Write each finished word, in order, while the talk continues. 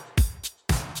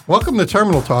Welcome to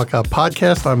Terminal Talk, a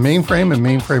podcast on mainframe and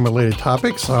mainframe-related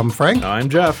topics. I'm Frank. I'm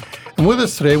Jeff. And with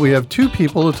us today, we have two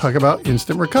people to talk about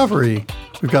instant recovery.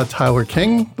 We've got Tyler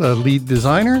King, the lead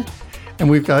designer, and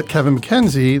we've got Kevin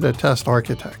McKenzie, the test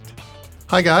architect.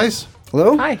 Hi, guys.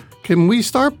 Hello? Hi. Can we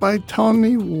start by telling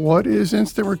me what is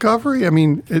instant recovery? I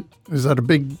mean, is that a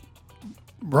big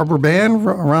rubber band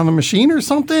around the machine or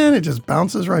something? It just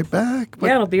bounces right back?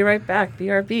 Yeah, it'll be right back.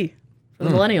 BRB for the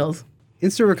millennials.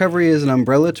 Instant recovery is an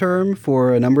umbrella term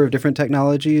for a number of different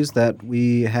technologies that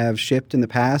we have shipped in the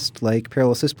past, like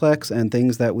Parallel Sysplex and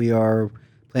things that we are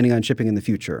planning on shipping in the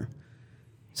future.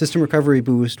 System Recovery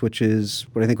Boost, which is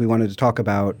what I think we wanted to talk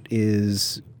about,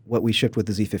 is what we shipped with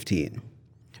the Z15.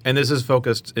 And this is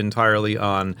focused entirely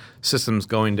on systems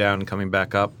going down and coming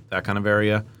back up, that kind of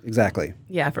area. Exactly.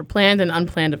 Yeah, for planned and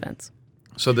unplanned events.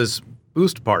 So this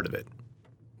boost part of it,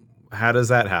 how does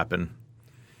that happen?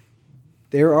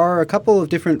 There are a couple of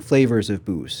different flavors of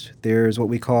boost. There's what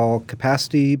we call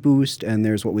capacity boost, and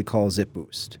there's what we call zip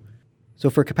boost. So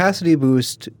for capacity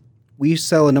boost, we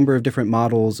sell a number of different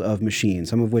models of machines,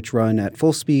 some of which run at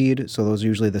full speed, so those are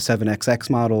usually the 7XX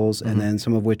models, and then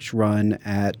some of which run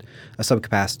at a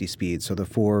subcapacity speed, so the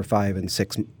 4, 5, and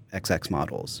 6XX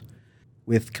models.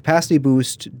 With capacity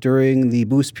boost, during the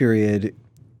boost period,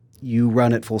 you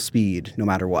run at full speed no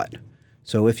matter what.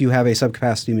 So if you have a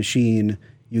subcapacity machine,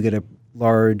 you get a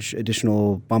large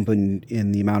additional bump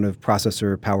in the amount of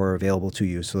processor power available to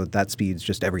you, so that speeds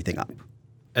just everything up.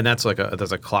 And that's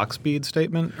a clock speed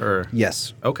statement, or?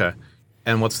 Yes. Okay.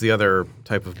 And what's the other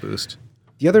type of boost?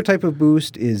 The other type of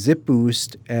boost is zip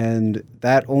boost, and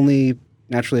that only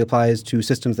naturally applies to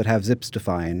systems that have zips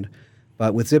defined.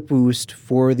 But with zip boost,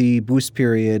 for the boost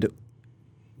period,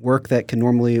 work that can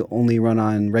normally only run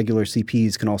on regular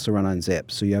CPs can also run on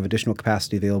zips. So you have additional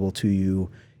capacity available to you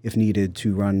if needed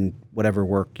to run whatever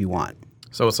work you want.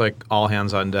 So it's like all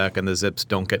hands on deck, and the zips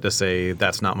don't get to say,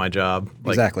 that's not my job.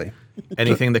 Like, Exactly.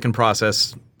 anything that can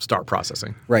process, start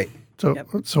processing. Right.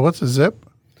 So what's a zip?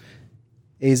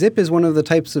 A zip is one of the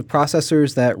types of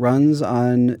processors that runs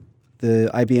on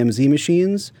the IBM Z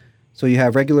machines. So you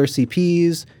have regular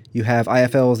CPs, you have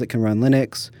IFLs that can run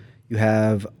Linux, you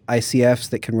have ICFs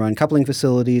that can run coupling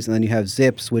facilities, and then you have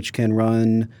zips which can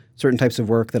run certain types of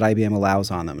work that IBM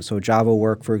allows on them. So Java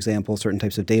work, for example, certain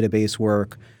types of database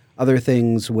work, other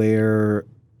things where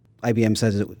IBM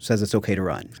says it's okay to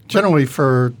run. Generally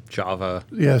for Java.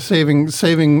 saving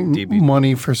DB.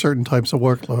 money for certain types of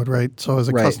workload, right? So as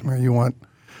a Right. customer, you want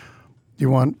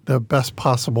the best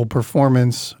possible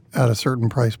performance at a certain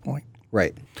price point.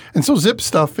 Right. And so zip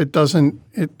stuff, it doesn't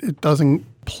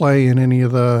play in any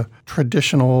of the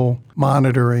traditional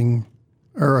monitoring,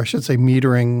 or I should say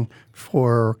metering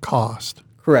for cost.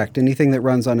 Correct. Anything that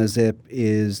runs on a zip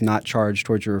is not charged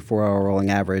towards your 4-hour rolling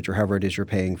average or however it is you're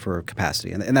paying for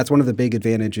capacity. And that's one of the big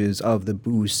advantages of the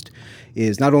boost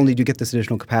is not only do you get this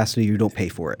additional capacity, you don't pay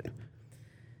for it.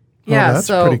 Yeah, that's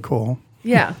so pretty cool.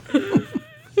 Yeah.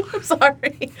 I'm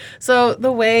sorry. So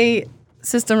the way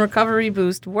System Recovery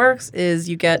Boost works is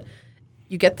you get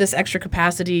this extra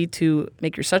capacity to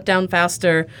make your shutdown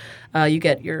faster, you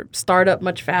get your startup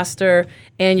much faster,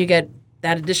 and you get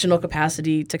that additional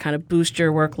capacity to kind of boost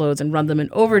your workloads and run them in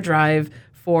overdrive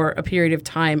for a period of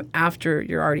time after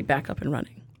you're already back up and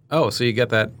running. Oh, so you get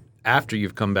that after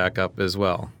you've come back up as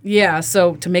well. Yeah,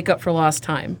 so to make up for lost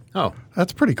time. Oh,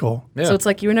 That's pretty cool. yeah. So it's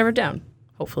like you were never down,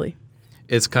 hopefully.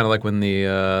 It's kind of like when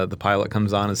the pilot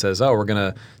comes on and says, "Oh, we're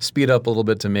going to speed up a little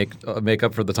bit to make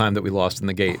up for the time that we lost in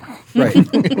the gate." Right.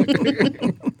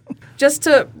 Just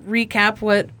to recap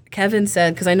what Kevin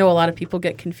said, because I know a lot of people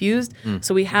get confused.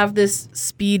 So we have this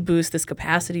speed boost, this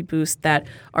capacity boost that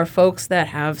our folks that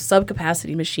have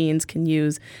subcapacity machines can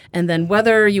use. And then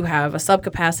whether you have a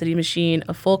subcapacity machine,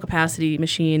 a full capacity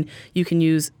machine, you can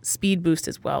use speed boost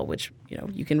as well, which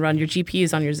you can run your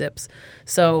GPs on your zips.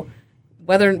 So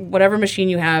whatever machine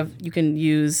you have, you can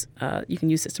use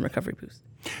System Recovery Boost.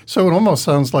 So it almost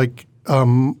sounds like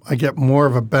I get more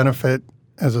of a benefit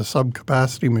as a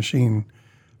subcapacity machine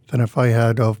than if I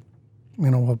had a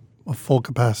full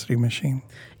capacity machine.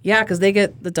 Yeah, because they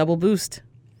get the double boost.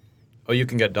 Oh, you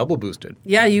can get double boosted.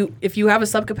 Yeah, if you have a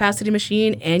subcapacity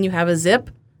machine and you have a zip,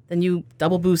 then you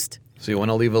double boost. So you want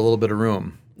to leave a little bit of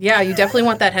room. Yeah, you definitely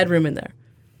want that headroom in there.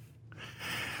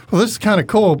 Well, this is kind of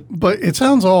cool, but it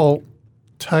sounds all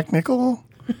technical.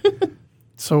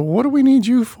 So what do we need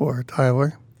you for,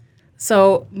 Tyler?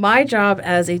 So my job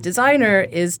as a designer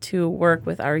is to work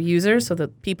with our users, so the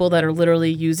people that are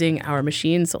literally using our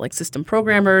machines, so like system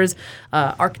programmers,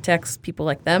 architects, people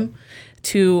like them,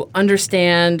 to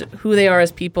understand who they are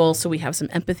as people so we have some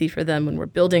empathy for them when we're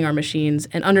building our machines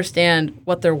and understand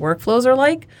what their workflows are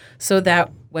like so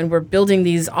that when we're building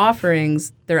these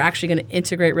offerings, they're actually going to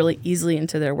integrate really easily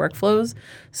into their workflows.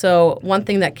 So one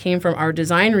thing that came from our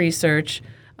design research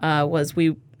was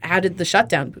we added the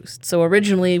shutdown boost. So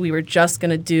originally we were just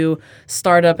going to do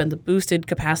startup and the boosted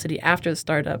capacity after the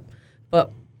startup.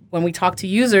 But when we talked to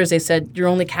users, they said, you're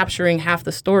only capturing half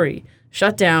the story.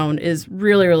 Shutdown is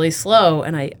really, really slow,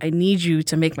 and I need you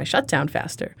to make my shutdown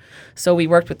faster. So we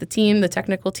worked with the team, the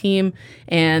technical team,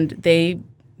 and they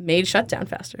made shutdown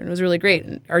faster. And it was really great.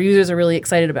 And our users are really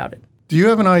excited about it. Do you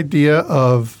have an idea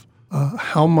of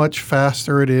how much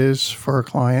faster it is for a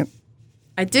client?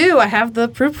 I do. I have the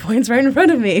proof points right in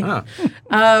front of me.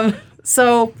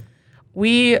 So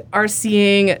we are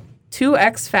seeing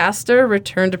 2x faster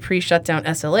return to pre-shutdown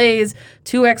SLAs,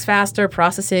 2x faster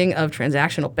processing of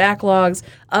transactional backlogs,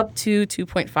 up to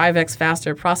 2.5x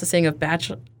faster processing of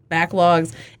batch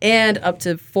backlogs, and up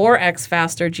to 4x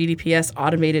faster GDPS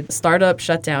automated startup,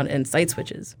 shutdown, and site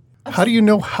switches. How do you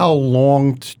know how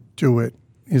long to do it?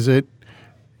 Is it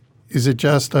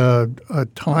just a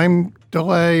time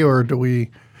delay, or do we?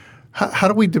 How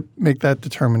do we make that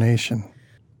determination?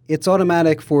 It's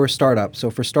automatic for startup. So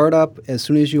for startup, as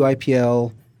soon as you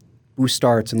IPL, boost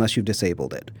starts unless you've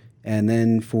disabled it. And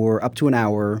then for up to an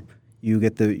hour, you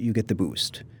get the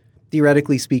boost.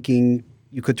 Theoretically speaking,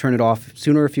 you could turn it off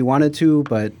sooner if you wanted to,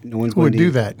 but no one's going to do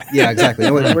that. Yeah, exactly.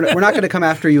 No, we're not going to come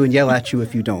after you and yell at you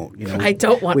if you don't. I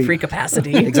don't want free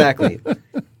capacity. Exactly.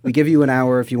 We give you an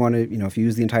hour if you want to. If you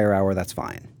use the entire hour, that's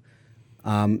fine.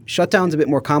 Shutdown's a bit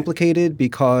more complicated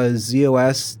because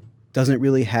ZOS doesn't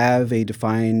really have a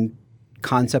defined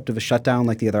concept of a shutdown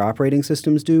like the other operating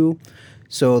systems do.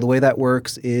 So the way that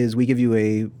works is we give you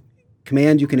a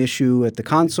command you can issue at the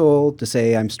console to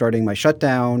say, I'm starting my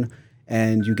shutdown,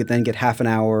 and you then get half an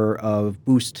hour of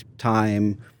boost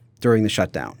time during the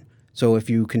shutdown. So if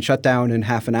you can shut down in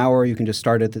half an hour, you can just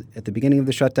start at the beginning of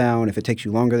the shutdown. If it takes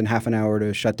you longer than half an hour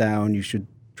to shut down, you should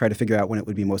try to figure out when it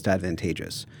would be most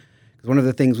advantageous. Because one of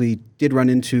the things we did run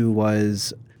into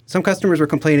was some customers were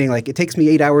complaining, like, it takes me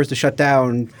 8 hours to shut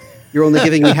down. You're only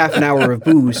giving me half an hour of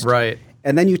boost. Right.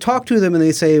 And then you talk to them and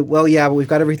they say, well, yeah, but we've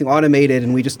got everything automated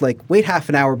and we just wait half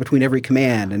an hour between every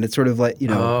command. And it's sort of like,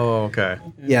 Oh, okay.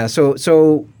 Yeah,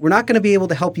 so we're not going to be able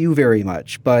to help you very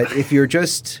much. But if you're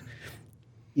just,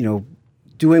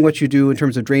 doing what you do in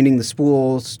terms of draining the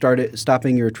spools,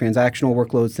 stopping your transactional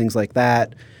workloads, things like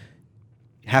that,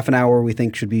 half an hour we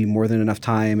think should be more than enough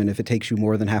time. And if it takes you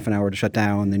more than half an hour to shut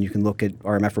down, then you can look at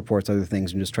RMF reports, other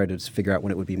things, and just try to figure out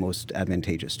when it would be most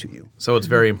advantageous to you. So it's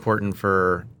very important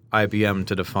for IBM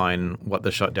to define what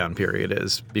the shutdown period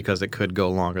is because it could go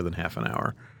longer than half an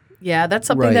hour. Yeah, that's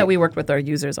something Right. that we worked with our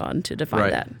users on to define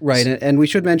Right. that. Right, and we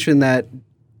should mention that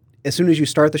as soon as you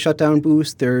start the shutdown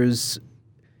boost,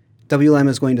 WLM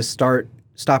is going to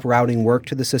stop routing work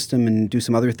to the system and do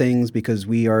some other things because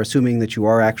we are assuming that you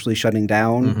are actually shutting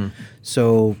down. Mm-hmm.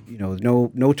 So,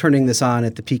 no turning this on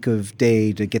at the peak of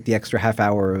day to get the extra half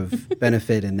hour of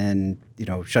benefit and then,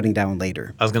 shutting down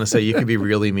later. I was going to say, you could be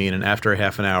really mean, and after a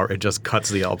half an hour, it just cuts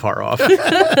the LPAR off.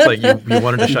 It's like you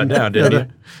wanted to shut down, didn't you?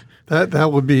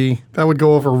 That would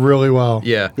go over really well.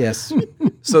 Yeah. Yes.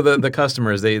 So the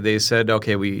customers, they said,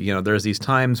 okay, there's these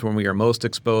times when we are most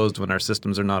exposed, when our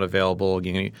systems are not available.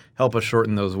 Help us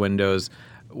shorten those windows.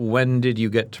 When did you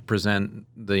get to present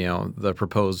the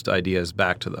proposed ideas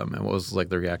back to them, and what was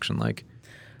the reaction like?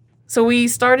 So we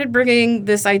started bringing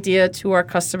this idea to our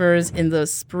customers in the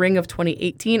spring of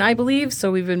 2018, I believe.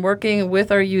 So we've been working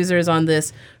with our users on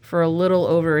this for a little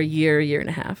over a year and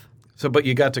a half. So, but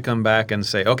you got to come back and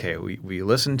say, okay, we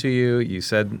listened to you. You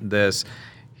said this.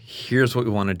 Here's what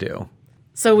we want to do.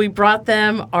 So we brought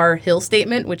them our Hill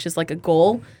statement, which is like a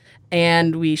goal,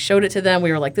 and we showed it to them.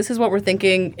 We were like, this is what we're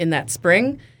thinking in that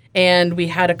spring. And we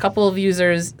had a couple of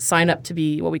users sign up to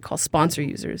be what we call sponsor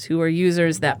users, who are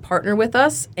users that partner with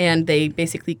us, and they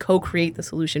basically co-create the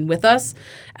solution with us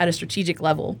at a strategic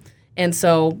level. And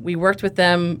so we worked with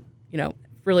them,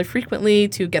 really frequently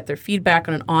to get their feedback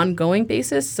on an ongoing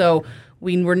basis. So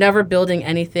we were never building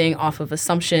anything off of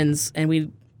assumptions,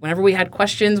 and whenever we had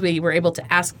questions, we were able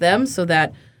to ask them so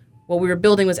that what we were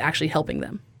building was actually helping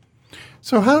them.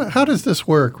 So how does this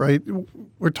work, right?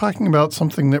 We're talking about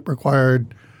something that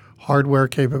required hardware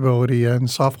capability and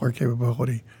software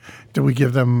capability. Do we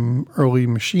give them early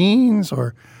machines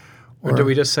or do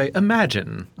we just say,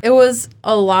 imagine? It was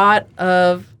a lot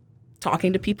of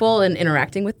talking to people and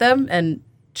interacting with them and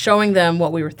showing them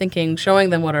what we were thinking, showing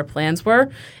them what our plans were,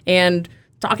 and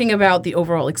talking about the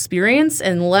overall experience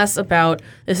and less about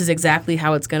this is exactly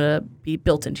how it's going to be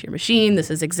built into your machine. This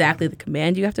is exactly the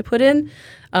command you have to put in,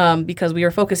 because we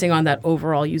are focusing on that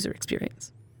overall user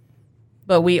experience.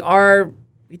 But we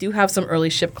do have some early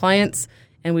ship clients,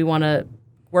 and we want to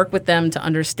work with them to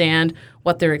understand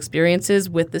what their experience is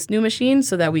with this new machine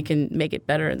so that we can make it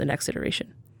better in the next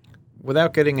iteration.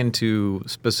 Without getting into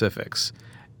specifics,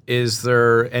 is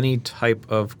there any type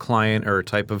of client or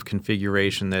type of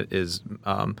configuration that is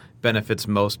benefits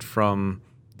most from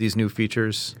these new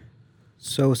features?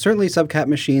 So certainly subcap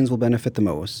machines will benefit the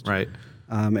most. Right.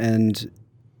 And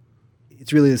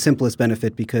it's really the simplest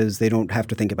benefit because they don't have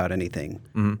to think about anything.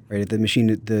 Right? The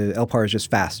LPAR is just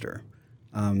faster.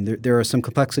 There are some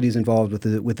complexities involved with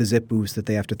the zip boost that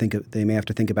they may have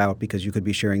to think about because you could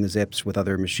be sharing the zips with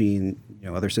other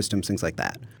other systems, things like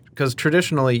that. Because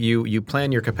traditionally, you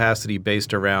plan your capacity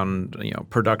based around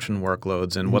production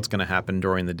workloads and what's going to happen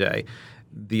during the day.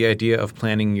 The idea of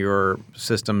planning your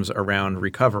systems around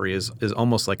recovery is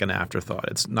almost like an afterthought.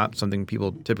 It's not something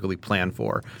people typically plan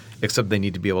for, except they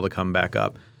need to be able to come back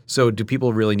up. So do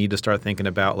people really need to start thinking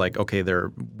about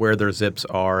where their zips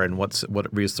are and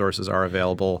what resources are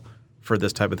available for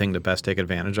this type of thing to best take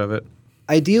advantage of it?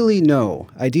 Ideally, no.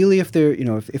 Ideally, if they're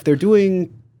if they're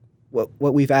doing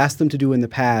what we've asked them to do in the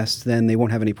past, then they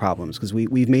won't have any problems because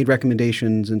we've made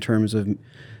recommendations in terms of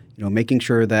making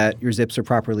sure that your zips are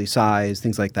properly sized,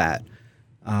 things like that.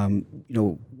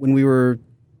 When we were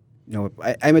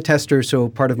I'm a tester, so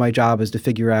part of my job is to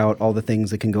figure out all the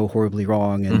things that can go horribly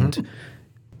wrong and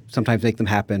sometimes make them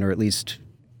happen, or at least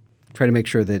try to make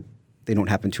sure that they don't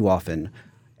happen too often.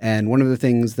 And one of the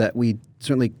things that we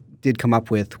certainly did come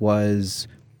up with was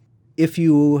if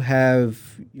you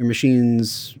have your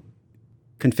machines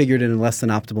configured in a less than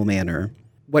optimal manner,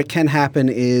 what can happen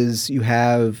is you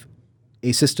have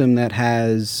a system that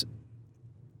is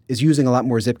using a lot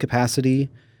more zip capacity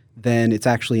than it's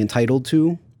actually entitled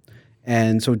to.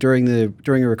 And so during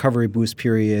a recovery boost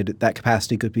period, that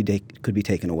capacity could be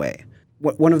taken away.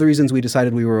 One of the reasons we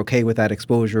decided we were okay with that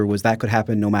exposure was that could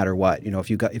happen no matter what. If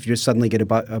you just suddenly get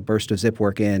a burst of zip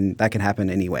work in, that can happen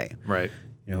anyway. Right.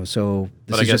 So.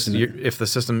 But I guess if the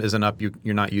system isn't up,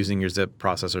 you're not using your zip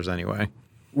processors anyway.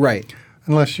 Right.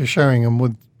 Unless you're sharing them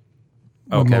with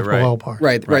multiple LPARs.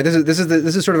 Right. This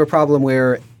is sort of a problem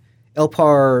where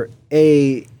LPAR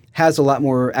A has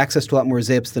access to a lot more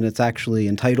zips than it's actually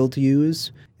entitled to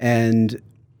use, and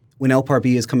when LPAR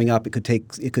B is coming up, it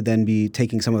could then be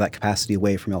taking some of that capacity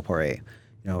away from LPAR A.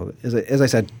 As I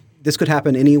said, this could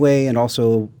happen anyway, and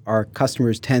also our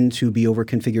customers tend to be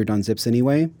over-configured on zips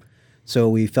anyway. So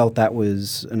we felt that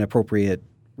was an appropriate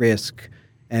risk,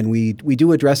 and we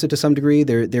do address it to some degree.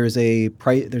 There's an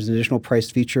additional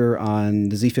priced feature on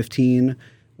the Z15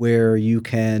 where you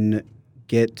can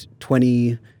get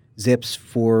 20 zips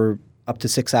for up to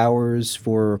 6 hours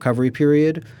for a recovery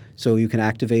period. So you can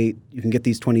get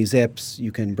these 20 zips,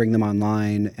 you can bring them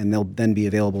online, and they'll then be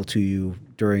available to you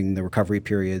during the recovery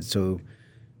period. So,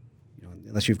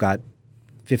 unless you've got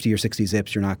 50 or 60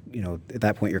 zips, you're not, at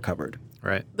that point you're covered.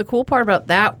 Right. The cool part about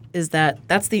that is that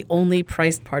that's the only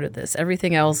priced part of this.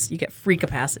 Everything else, you get free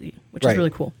capacity, which is really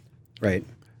cool. Right.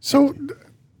 So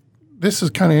this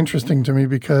is kind of interesting to me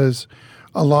because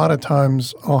a lot of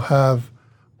times I'll have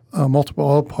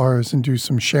multiple LPARs and do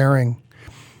some sharing.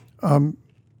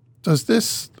 Does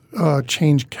this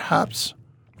change caps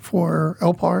for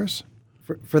LPARs?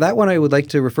 For that one, I would like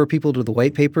to refer people to the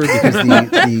white paper because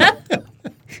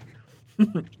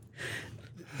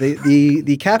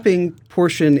the capping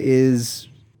portion is,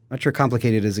 I'm not sure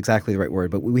complicated is exactly the right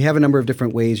word, but we have a number of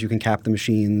different ways you can cap the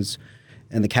machines,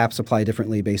 and the caps apply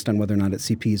differently based on whether or not it's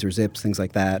CPs or zips, things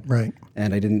like that. Right.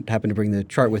 And I didn't happen to bring the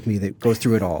chart with me that goes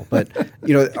through it all. But,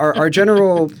 our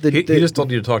general... He just told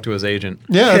you to talk to his agent.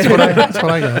 Yeah, that's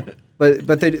what I got.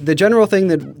 But the general thing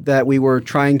that we were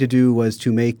trying to do was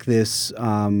to make this,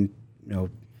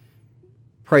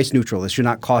 price neutral. This should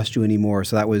not cost you any more.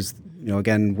 So that was,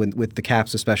 again, with the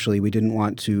caps especially, we didn't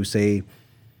want to say,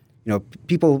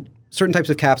 certain types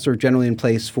of caps are generally in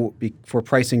place for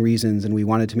pricing reasons, and we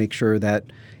wanted to make sure that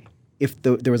if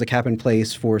there was a cap in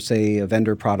place for, say, a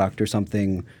vendor product or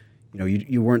something,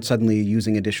 you weren't suddenly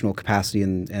using additional capacity,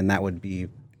 and that would be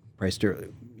priced,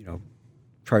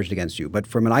 charged against you. But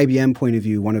from an IBM point of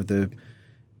view, one of the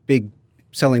big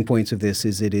selling points of this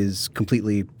is it is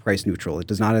completely price neutral. It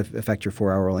does not affect your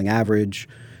 4-hour rolling average.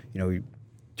 You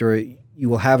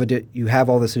have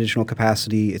all this additional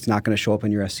capacity. It's not going to show up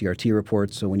in your SCRT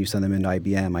reports. So when you send them into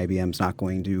IBM's not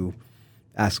going to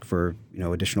ask for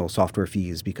additional software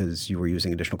fees because you were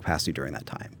using additional capacity during that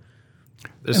time.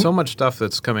 There's so much stuff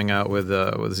that's coming out with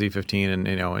Z15, and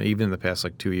and even in the past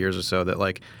like 2 years or so that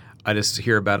like I just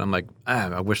hear about it, I'm like,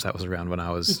 I wish that was around when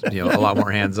I was a lot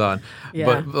more hands on. Yeah.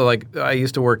 But like I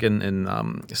used to work in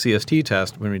CST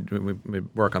test when we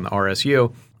work on the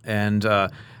RSU, and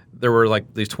there were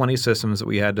like these 20 systems that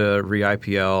we had to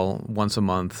re-IPL once a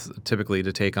month, typically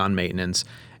to take on maintenance.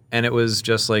 And it was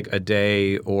just like a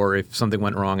day, or if something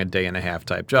went wrong, a day and a half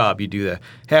type job. You do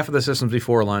half of the systems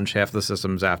before lunch, half of the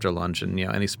systems after lunch, and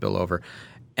any spillover.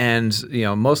 And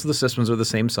most of the systems are the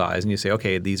same size, and you say,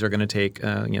 okay, these are going to take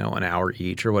an hour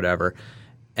each or whatever.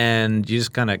 And you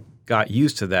just kind of got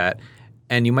used to that.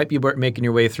 And you might be making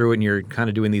your way through it, and you're kind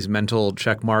of doing these mental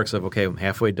check marks of, okay, I'm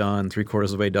halfway done, 3/4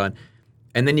 of the way done.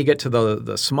 And then you get to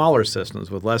the smaller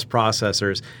systems with less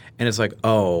processors, and it's like,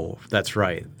 oh, that's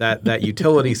right. That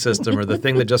utility system or the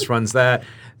thing that just runs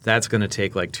that's going to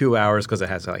take like 2 hours because it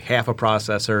has like half a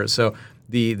processor. So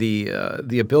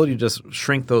the ability to just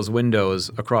shrink those windows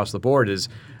across the board is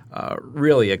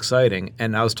really exciting.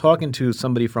 And I was talking to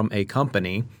somebody from a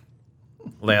company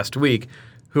last week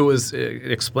who was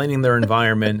explaining their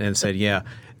environment and said, yeah,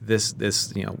 this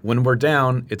when we're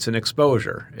down, it's an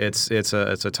exposure. It's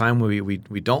a time we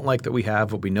don't like that we have,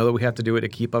 but we know that we have to do it to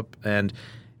keep up. And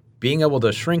being able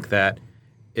to shrink that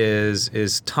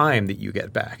is time that you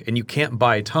get back, and you can't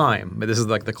buy time. This is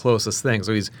like the closest thing.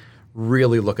 So he's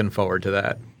really looking forward to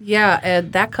that. Yeah,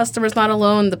 and that customer's not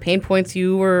alone. The pain points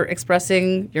you were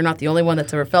expressing, you're not the only one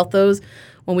that's ever felt those.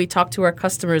 When we talk to our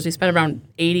customers, we spent around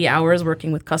 80 hours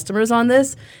working with customers on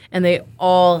this, and they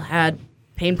all had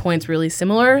pain points really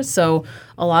similar. So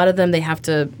a lot of them, they have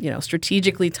to,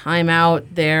 strategically time out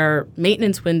their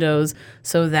maintenance windows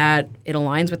so that it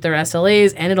aligns with their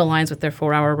SLAs and it aligns with their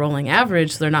 4-hour rolling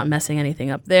average, so they're not messing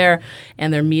anything up there,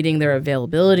 and they're meeting their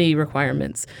availability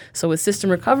requirements. So with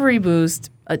System Recovery Boost,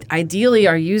 ideally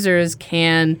our users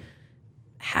can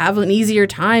have an easier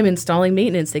time installing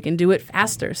maintenance. They can do it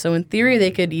faster. So in theory,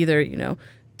 they could either,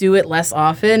 do it less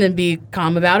often and be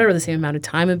calm about it, or the same amount of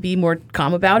time and be more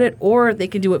calm about it, or they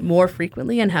can do it more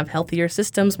frequently and have healthier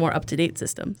systems, more up-to-date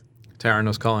systems. Taryn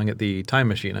was calling it the time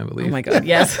machine, I believe. Oh my God,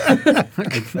 yes. I'm pretty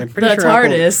That's sure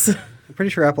TARDIS. I'm pretty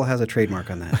sure Apple has a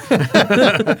trademark on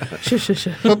that. Shush.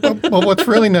 But what's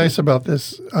really nice about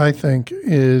this, I think,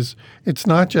 is it's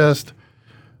not just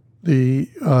the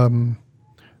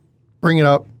bring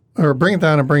it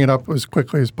down and bring it up as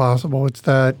quickly as possible. It's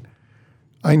that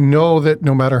I know that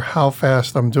no matter how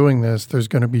fast I'm doing this, there's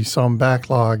going to be some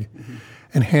backlog,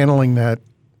 and handling that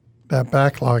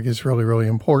backlog is really, really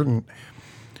important.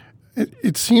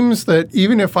 It seems that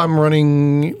even if I'm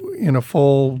running in a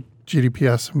full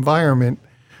GDPS environment,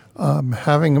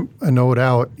 having a node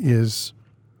out is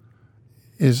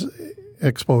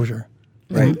exposure,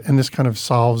 Right. and this kind of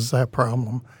solves that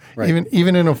problem. Right.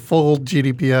 Even in a full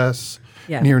GDPS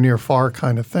near far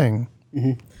kind of thing.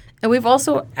 Mm-hmm. And we've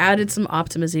also added some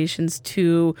optimizations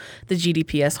to the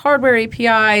GDPS hardware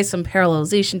API, some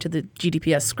parallelization to the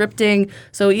GDPS scripting.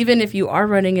 So even if you are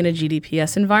running in a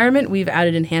GDPS environment, we've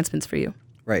added enhancements for you.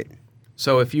 Right.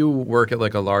 So if you work at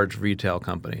like a large retail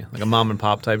company, like a mom and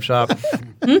pop type shop,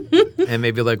 and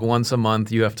maybe like once a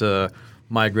month you have to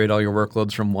migrate all your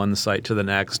workloads from one site to the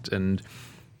next, and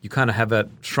you kind of have that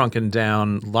shrunken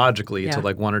down logically to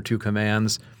like 1 or 2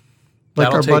 commands.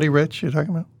 Like our buddy Rich you're talking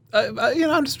about?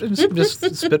 I'm just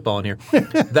spitballing here.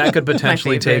 That could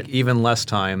potentially take even less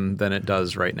time than it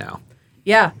does right now.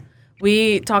 Yeah.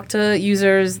 We talk to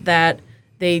users that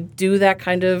they do that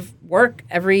kind of work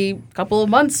every couple of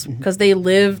months because they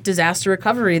live disaster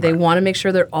recovery. They want to make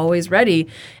sure they're always ready.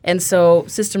 And so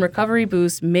System Recovery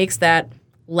Boost makes that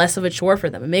less of a chore for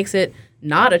them. It makes it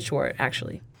not a chore,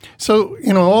 actually. So,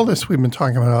 all this we've been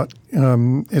talking about,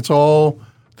 it's all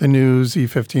the new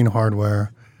Z15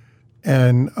 hardware.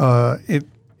 And it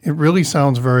really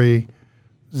sounds very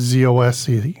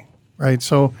ZOS-y, right?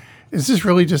 So is this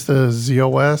really just a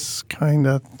ZOS kind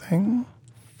of thing?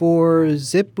 For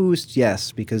Zip Boost,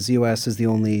 yes, because ZOS is the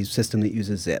only system that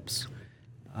uses zips.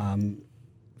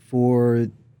 For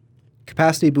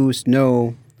Capacity Boost,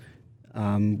 no.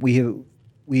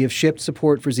 We have shipped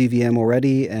support for ZVM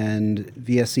already, and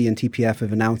VSC and TPF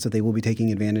have announced that they will be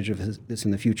taking advantage of this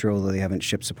in the future, although they haven't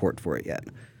shipped support for it yet.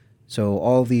 So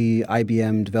all the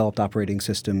IBM developed operating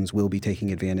systems will be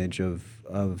taking advantage of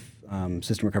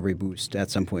System Recovery Boost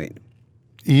at some point.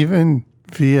 Even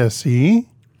VSE?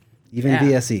 Even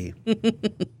VSE.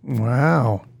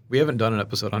 Wow. We haven't done an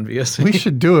episode on VSC. We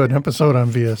should do an episode on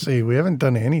VSE. We haven't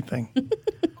done anything.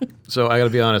 So I got to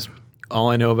be honest. All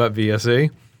I know about VSE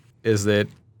is that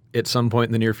at some point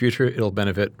in the near future, it'll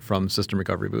benefit from System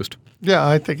Recovery Boost. Yeah,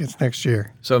 I think it's next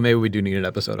year. So maybe we do need an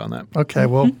episode on that. Okay,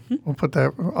 well, we'll put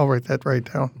that. I'll write that right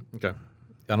down. Okay.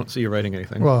 I don't see you writing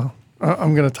anything. Well,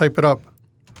 I'm going to type it up.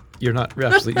 You're not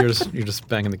actually. You're just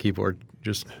banging the keyboard.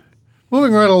 Just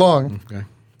Moving right along. okay.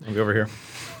 I'll go over here.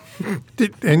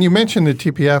 And you mentioned the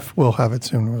TPF will have it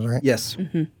soon, right? Yes.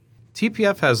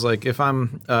 TPF has like if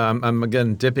I'm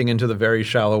again dipping into the very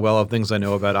shallow well of things I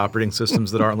know about operating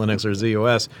systems that aren't Linux or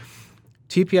ZOS.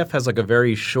 TPF has like a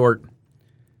very short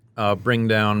bring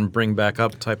down, bring back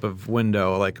up type of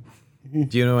window. Like,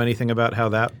 do you know anything about how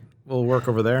that will work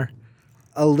over there?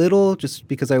 A little, just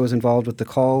because I was involved with the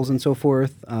calls and so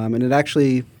forth. And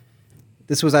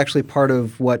this was actually part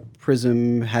of what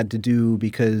Prism had to do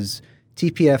because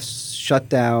TPF's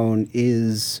shutdown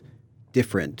is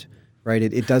different, right?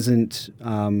 It doesn't,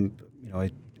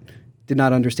 I did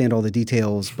not understand all the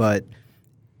details, but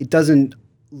it doesn't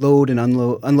load and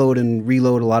unload and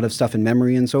reload a lot of stuff in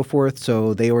memory and so forth.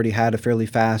 So they already had a fairly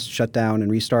fast shutdown and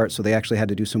restart. So they actually had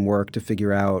to do some work to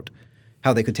figure out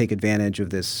how they could take advantage of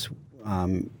this,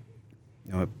 having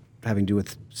to do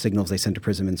with signals they send to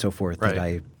Prism and so forth.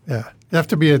 Right. Yeah. You have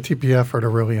to be a TPFer to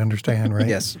really understand, right?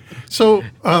 Yes. So,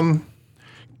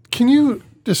 can you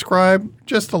describe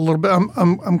just a little bit?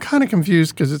 I'm kind of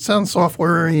confused because it sounds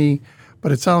software-y,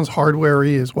 but it sounds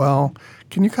hardware-y as well.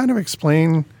 Can you kind of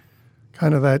explain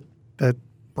kind of that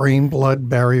brain-blood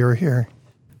barrier here?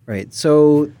 Right.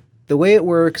 So the way it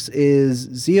works is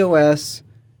ZOS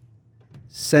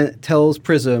tells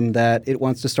Prism that it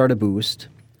wants to start a boost.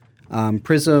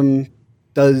 Prism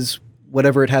does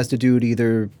whatever it has to do to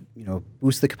either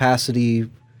boost the capacity.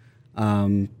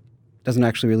 Doesn't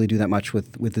actually really do that much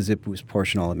with the zip boost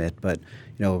portion, I'll admit, but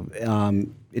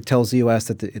it tells ZOS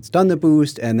that it's done the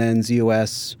boost, and then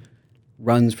ZOS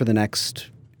runs for the next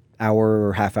hour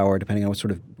or half hour, depending on what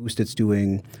sort of boost it's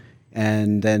doing,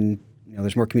 and then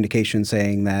there's more communication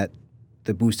saying that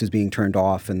the boost is being turned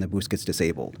off and the boost gets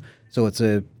disabled. So it's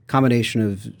a combination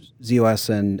of ZOS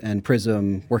and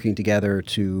Prism working together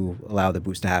to allow the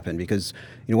boost to happen. Because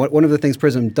one of the things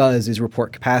Prism does is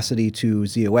report capacity to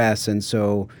ZOS, and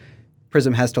so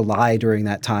Prism has to lie during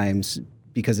that time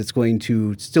because it's going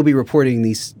to still be reporting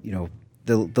these,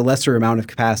 the lesser amount of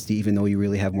capacity, even though you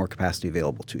really have more capacity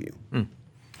available to you.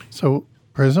 So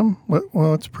Prism,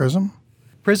 what's Prism?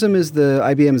 Prism is the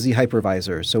IBM Z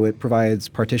hypervisor, so it provides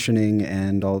partitioning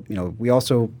and all. We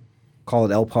also call it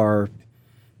LPAR,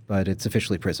 but it's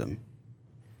officially Prism.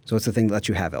 So it's the thing that lets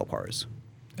you have LPARs.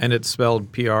 And it's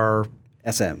spelled PR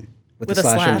SM with With a a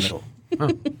slash in the slash.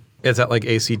 middle. Is that like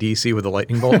AC/DC with a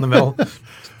lightning bolt in the middle?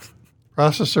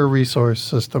 Processor Resource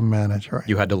System Manager.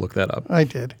 You had to look that up. I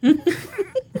did.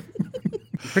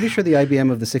 Pretty sure the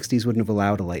IBM of the 60s wouldn't have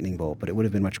allowed a lightning bolt, but it would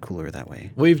have been much cooler that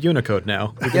way. We have Unicode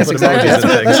now. We can Yes, put exactly. emojis in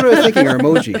That's things. what I was thinking, or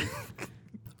emoji.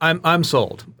 I'm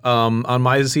sold. On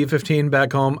my Z15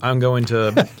 back home, I'm going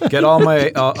to get all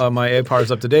my my APARs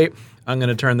up to date. I'm going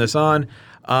to turn this on.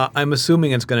 I'm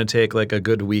assuming it's going to take like a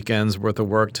good weekend's worth of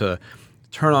work to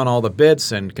turn on all the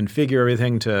bits and configure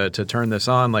everything to turn this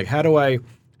on. Like, how do I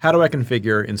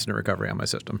configure instant recovery on my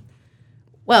system?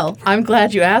 Well, I'm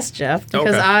glad you asked, Jeff, because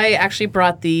Okay. I actually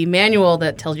brought the manual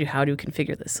that tells you how to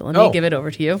configure this. So let me give it over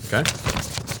to you. Okay.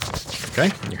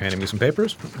 Okay. You're handing me some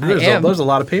papers. I There's am. a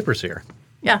lot of papers here.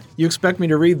 Yeah, You expect me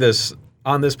to read this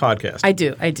on this podcast? I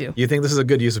do. I do. You think this is a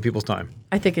good use of people's time?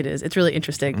 I think it is. It's really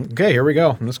interesting. Okay, here we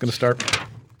go. I'm just going to start.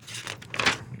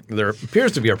 There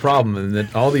appears to be a problem in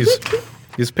that all these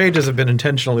pages have been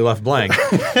intentionally left blank.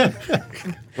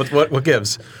 What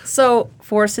gives? So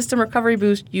for System Recovery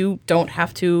Boost, you don't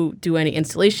have to do any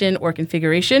installation or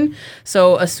configuration.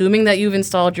 So assuming that you've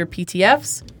installed your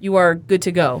PTFs, you are good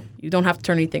to go. You don't have to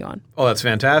turn anything on. Oh, that's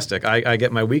fantastic. I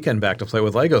get my weekend back to play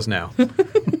with Legos now.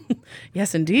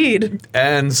 Yes, indeed.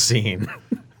 And scene.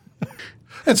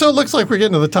 And so it looks like we're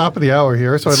getting to the top of the hour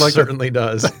here. So I'd like Certainly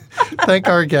does. to thank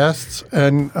our guests.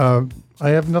 And I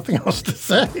have nothing else to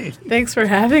say. Thanks for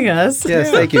having us.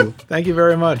 Yes, thank you. Thank you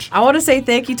very much. I want to say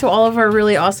thank you to all of our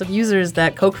really awesome users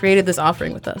that co-created this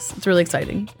offering with us. It's really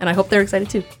exciting. And I hope they're excited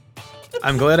too.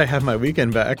 I'm glad I have my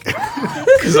weekend back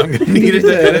because I'm going to need it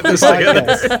to edit this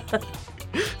together.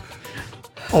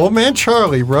 Old Man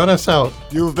Charlie, run us out.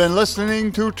 You've been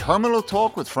listening to Terminal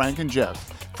Talk with Frank and Jeff.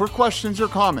 For questions or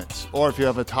comments, or if you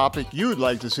have a topic you'd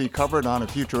like to see covered on a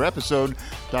future episode,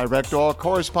 direct all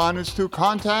correspondence to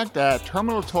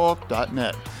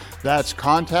contact@terminaltalk.net. That's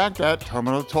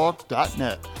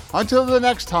contact@terminaltalk.net. Until the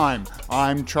next time,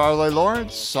 I'm Charlie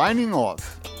Lawrence, signing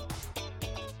off.